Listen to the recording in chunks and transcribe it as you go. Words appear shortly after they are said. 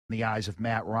the eyes of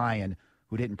Matt Ryan,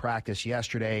 who didn't practice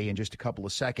yesterday, in just a couple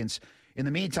of seconds. In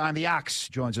the meantime, the Ox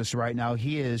joins us right now.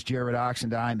 He is Jarrod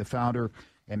Oxendine, the founder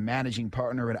and managing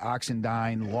partner at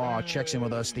Oxendine Law. Checks in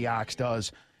with us, the Ox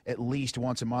does, at least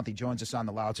once a month. He joins us on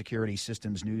the Loud Security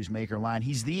Systems Newsmaker line.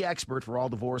 He's the expert for all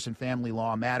divorce and family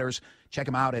law matters. Check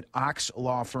him out at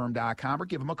oxlawfirm.com or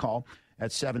give him a call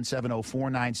at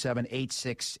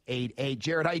 770-497-8688.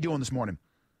 Jarrod, how you doing this morning?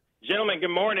 Gentlemen, good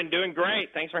morning. Doing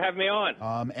great. Thanks for having me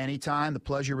on. Anytime. The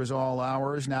pleasure is all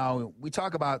ours. Now, we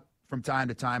talk about from time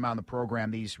to time on the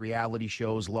program these reality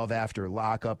shows, Love After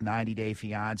Lockup, 90 Day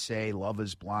Fiancé, Love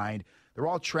is Blind. They're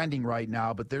all trending right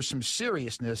now, but there's some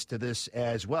seriousness to this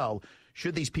as well.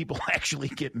 Should these people actually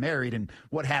get married, and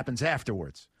what happens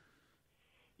afterwards?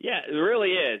 Yeah, it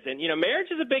really is. And,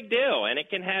 marriage is a big deal, and it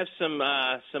can have some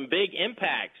big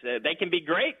impacts. They can be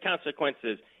great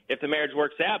consequences if the marriage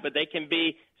works out, but they can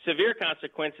be severe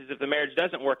consequences if the marriage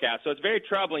doesn't work out. So it's very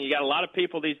troubling. You got a lot of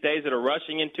people these days that are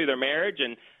rushing into their marriage,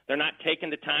 and they're not taking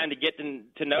the time to get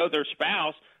to know their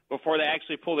spouse before they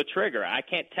actually pull the trigger. I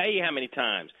can't tell you how many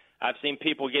times I've seen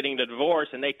people getting a divorce,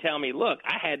 and they tell me, look,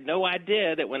 I had no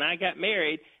idea that when I got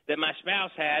married that my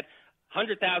spouse had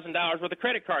 $100,000 worth of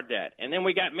credit card debt. And then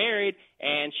we got married,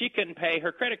 and she couldn't pay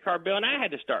her credit card bill, and I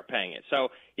had to start paying it. So,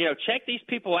 check these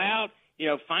people out.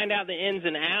 Find out the ins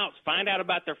and outs, find out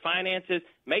about their finances.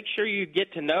 Make sure you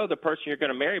get to know the person you're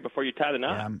going to marry before you tie the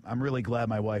knot. Yeah, I'm really glad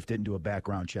my wife didn't do a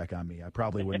background check on me. I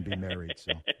probably wouldn't be married.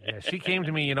 So. Yeah, she came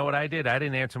to me. You know what I did? I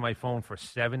didn't answer my phone for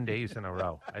 7 days in a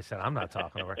row. I said, I'm not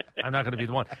talking to her. I'm not going to be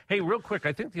the one. Hey, real quick,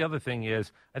 I think the other thing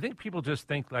is, I think people just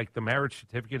think like the marriage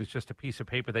certificate is just a piece of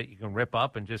paper that you can rip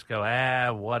up and just go,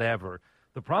 whatever.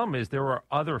 The problem is there are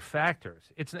other factors.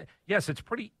 It's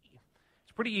pretty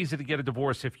easy to get a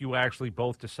divorce if you actually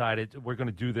both decided we're going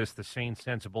to do this the sane,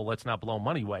 sensible, let's not blow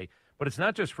money away. But it's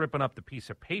not just ripping up the piece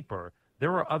of paper.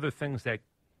 There are other things that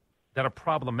are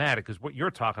problematic, is what you're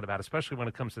talking about, especially when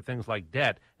it comes to things like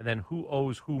debt and then who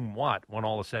owes whom what when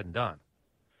all is said and done.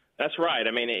 That's right.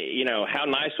 I mean, how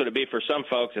nice would it be for some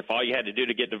folks if all you had to do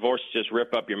to get divorced is just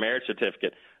rip up your marriage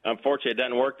certificate? Unfortunately, it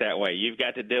doesn't work that way. You've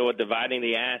got to deal with dividing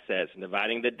the assets and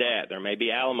dividing the debt. There may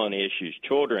be alimony issues,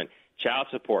 children, child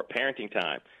support, parenting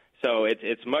time. So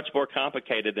it's much more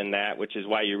complicated than that, which is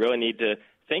why you really need to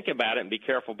think about it and be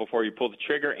careful before you pull the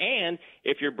trigger. And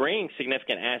if you're bringing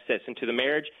significant assets into the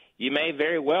marriage, you may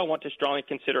very well want to strongly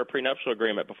consider a prenuptial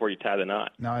agreement before you tie the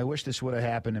knot. Now, I wish this would have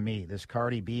happened to me. This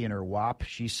Cardi B and her WAP,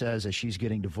 she says as she's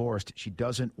getting divorced, she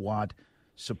doesn't want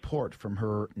support from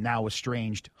her now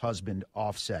estranged husband,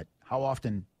 Offset. How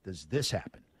often does this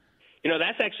happen?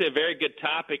 That's actually a very good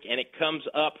topic, and it comes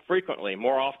up frequently,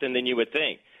 more often than you would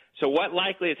think. So what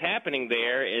likely is happening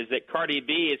there is that Cardi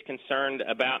B is concerned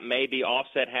about maybe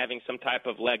Offset having some type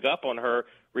of leg up on her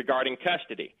regarding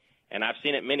custody. And I've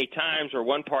seen it many times where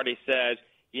one party says,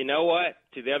 you know what,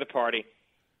 to the other party,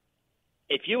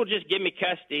 if you will just give me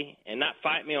custody and not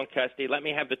fight me on custody, let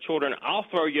me have the children, I'll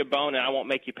throw you a bone and I won't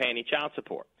make you pay any child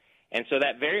support. And so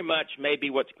that very much may be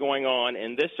what's going on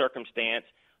in this circumstance.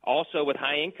 Also, with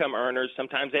high-income earners,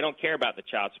 sometimes they don't care about the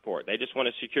child support. They just want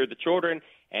to secure the children,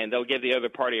 and they'll give the other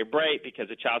party a break because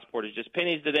the child support is just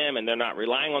pennies to them, and they're not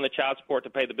relying on the child support to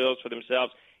pay the bills for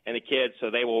themselves and the kids. So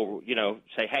they will,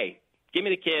 say, hey, give me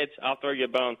the kids, I'll throw you a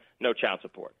bone, no child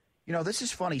support. This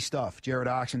is funny stuff, Jarrod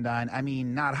Oxendine. I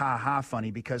mean, not ha-ha funny,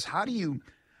 because how do you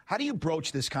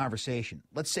broach this conversation?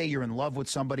 Let's say you're in love with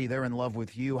somebody, they're in love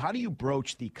with you. How do you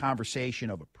broach the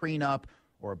conversation of a prenup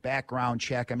or a background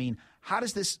check? I mean, how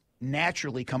does this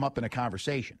naturally come up in a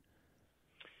conversation?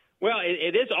 Well,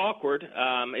 it is awkward.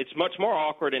 It's much more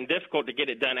awkward and difficult to get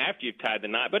it done after you've tied the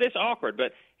knot, but it's awkward.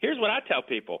 But here's what I tell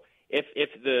people. If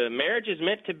the marriage is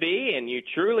meant to be and you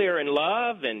truly are in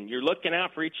love and you're looking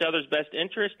out for each other's best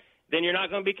interest, then you're not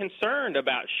going to be concerned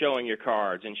about showing your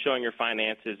cards and showing your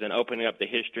finances and opening up the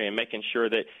history and making sure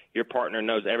that your partner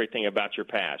knows everything about your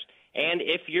past. And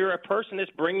if you're a person that's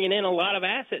bringing in a lot of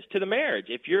assets to the marriage,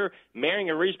 if you're marrying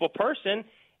a reasonable person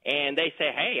and they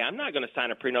say, hey, I'm not going to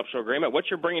sign a prenuptial agreement, what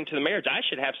you're bringing to the marriage, I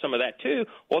should have some of that too,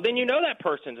 well, then that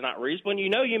person's not reasonable and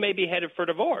you may be headed for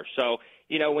divorce. So,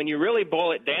 when you really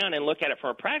boil it down and look at it from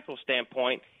a practical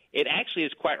standpoint, it actually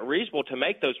is quite reasonable to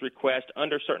make those requests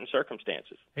under certain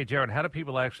circumstances. Hey, Jarrod, how do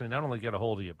people actually not only get a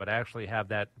hold of you, but actually have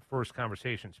that first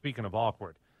conversation? Speaking of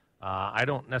awkward, I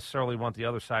don't necessarily want the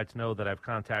other side to know that I've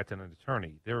contacted an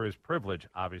attorney. There is privilege,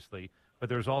 obviously, but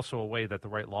there's also a way that the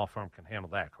right law firm can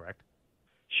handle that, correct?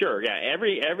 Sure, yeah.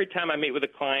 Every time I meet with a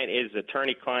client is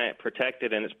attorney-client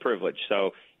protected and it's privileged.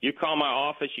 So you call my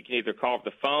office, you can either call up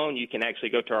the phone, you can actually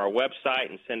go to our website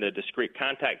and send a discreet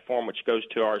contact form which goes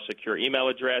to our secure email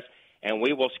address, and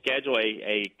we will schedule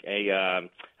a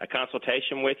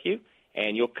consultation with you.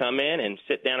 And you'll come in and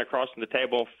sit down across from the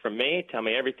table from me, tell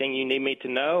me everything you need me to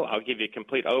know. I'll give you a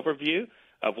complete overview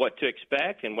of what to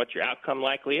expect and what your outcome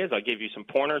likely is. I'll give you some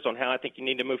pointers on how I think you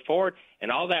need to move forward,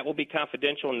 and all that will be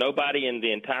confidential. Nobody in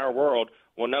the entire world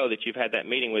will know that you've had that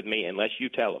meeting with me unless you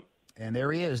tell them. And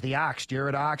there he is, the Ox,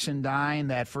 Jarrod Oxendine.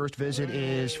 That first visit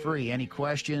is free. Any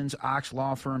questions,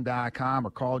 oxlawfirm.com, or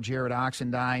call Jarrod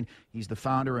Oxendine. He's the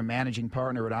founder and managing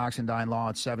partner at Oxendine Law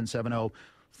at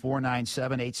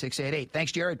 770-497-8688.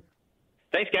 Thanks, Jarrod.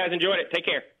 Thanks, guys. Enjoyed it. Take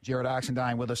care. Jarrod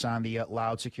Oxendine with us on the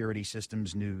Loud Security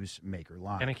Systems Newsmaker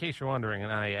line. And in case you're wondering,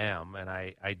 and I am, and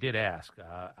I did ask,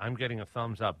 I'm getting a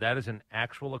thumbs up. That is an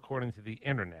actual, according to the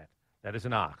Internet, that is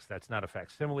an ox. That's not a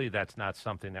facsimile. That's not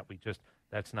something that we just,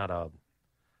 that's not a,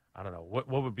 I don't know, what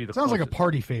would be the Sounds closest? like a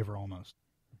party favor almost.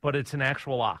 But it's an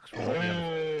actual ox.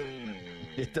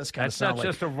 It does kind of That's sound not like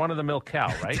just a run-of-the-mill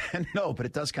cow, right? No, but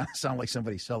it does kind of sound like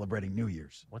somebody celebrating New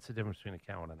Year's. What's the difference between a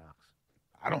cow and an ox?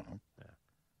 I don't know. Yeah.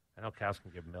 I know cows can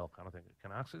give milk. I don't think,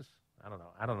 can oxes? I don't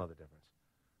know. I don't know the difference.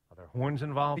 Are there horns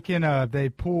involved? They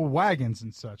pull wagons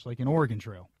and such, like an Oregon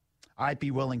Trail. I'd be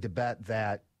willing to bet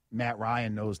that Matt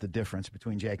Ryan knows the difference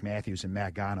between Jake Matthews and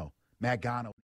Matt Gano. Matt Gano